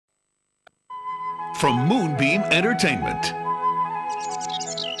from Moonbeam Entertainment.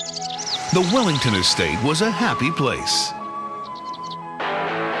 The Wellington estate was a happy place.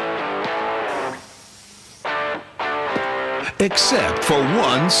 Except for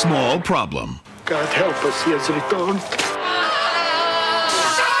one small problem. God help us, he has returned.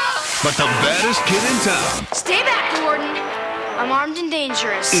 But the baddest kid in town... Stay back, Warden. I'm armed and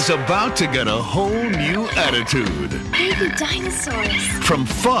dangerous. ...is about to get a whole new attitude. Baby dinosaurs. From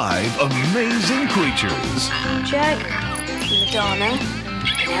 5 amazing creatures. Jack, Madonna,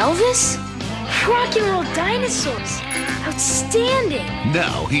 and Elvis? Rock and roll dinosaurs. Outstanding.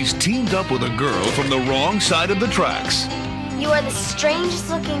 Now he's teamed up with a girl from the wrong side of the tracks. You are the strangest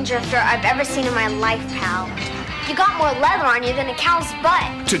looking drifter I've ever seen in my life, pal. You got more leather on you than a cow's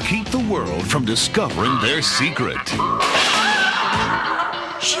butt. To keep the world from discovering their secret.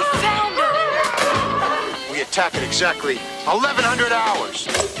 She found her. We attack at exactly 1100 hours.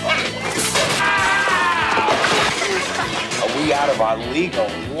 Are we out of our league or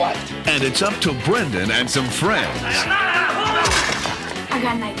what? And it's up to Brendan and some friends. I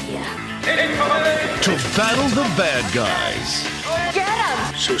got an idea. To battle the bad guys. Get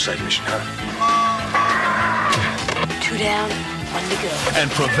him! Suicide mission, huh? 2 down, 1 to go. And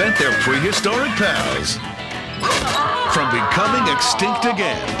prevent their prehistoric pals from becoming extinct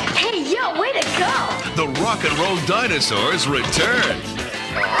again. Hey, yo, way to go! The rock and roll dinosaurs return.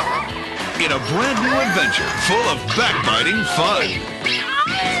 In a brand new adventure full of backbiting fun.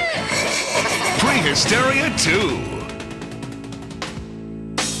 Prehysteria 2.